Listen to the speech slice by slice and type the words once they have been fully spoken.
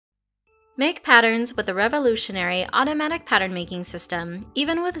Make patterns with a revolutionary automatic pattern making system,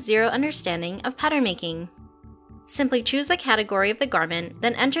 even with zero understanding of pattern making. Simply choose the category of the garment,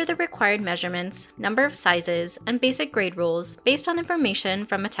 then enter the required measurements, number of sizes, and basic grade rules based on information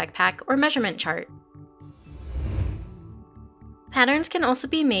from a tech pack or measurement chart. Patterns can also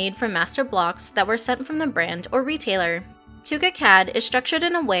be made from master blocks that were sent from the brand or retailer. TUKAcad is structured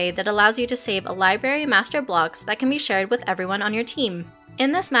in a way that allows you to save a library of master blocks that can be shared with everyone on your team.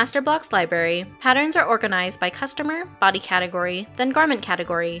 In this master blocks library, patterns are organized by customer, body category, then garment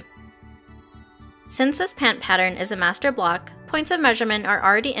category. Since this pant pattern is a master block, points of measurement are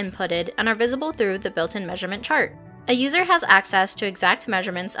already inputted and are visible through the built-in measurement chart. A user has access to exact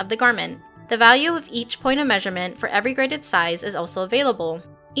measurements of the garment. The value of each point of measurement for every graded size is also available.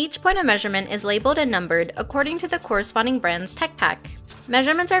 Each point of measurement is labeled and numbered according to the corresponding brand's tech pack.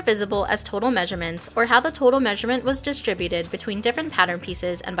 Measurements are visible as total measurements, or how the total measurement was distributed between different pattern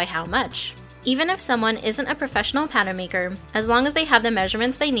pieces and by how much. Even if someone isn't a professional pattern maker, as long as they have the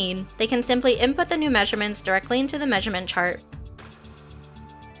measurements they need, they can simply input the new measurements directly into the measurement chart.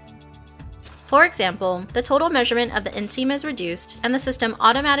 For example, the total measurement of the inseam is reduced, and the system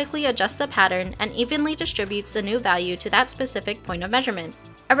automatically adjusts the pattern and evenly distributes the new value to that specific point of measurement.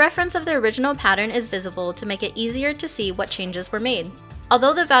 A reference of the original pattern is visible to make it easier to see what changes were made.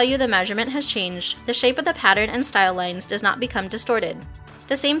 Although the value of the measurement has changed, the shape of the pattern and style lines does not become distorted.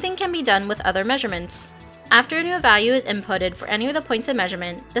 The same thing can be done with other measurements. After a new value is inputted for any of the points of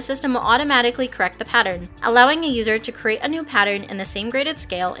measurement, the system will automatically correct the pattern, allowing a user to create a new pattern in the same graded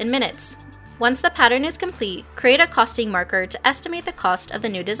scale in minutes. Once the pattern is complete, create a costing marker to estimate the cost of the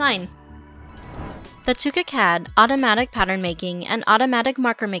new design. The TUKAcad automatic pattern making and automatic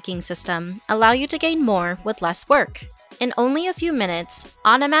marker making system allow you to gain more with less work. In only a few minutes,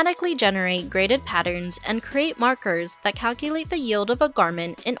 automatically generate graded patterns and create markers that calculate the yield of a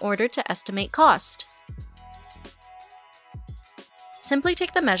garment in order to estimate cost. Simply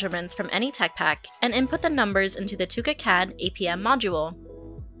take the measurements from any tech pack and input the numbers into the TUKAcad APM module.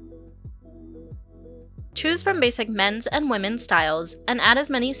 Choose from basic men's and women's styles and add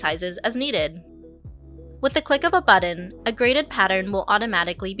as many sizes as needed. With the click of a button, a graded pattern will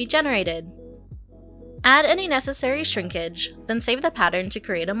automatically be generated. Add any necessary shrinkage, then save the pattern to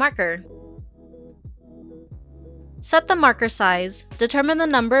create a marker. Set the marker size, determine the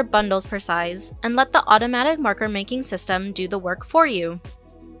number of bundles per size, and let the automatic marker making system do the work for you.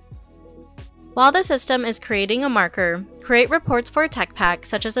 While the system is creating a marker, create reports for a tech pack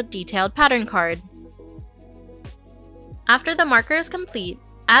such as a detailed pattern card. After the marker is complete,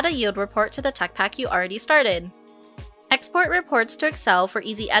 add a yield report to the tech pack you already started. Export reports to Excel for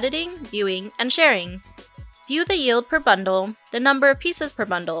easy editing, viewing, and sharing. View the yield per bundle, the number of pieces per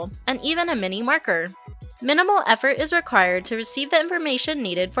bundle, and even a mini marker. Minimal effort is required to receive the information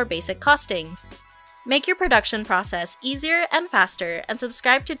needed for basic costing. Make your production process easier and faster and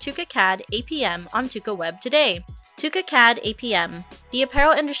subscribe to TUKAcad APM on TUKAWeb today. TUKAcad APM, the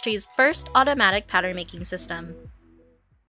apparel industry's first automatic pattern making system.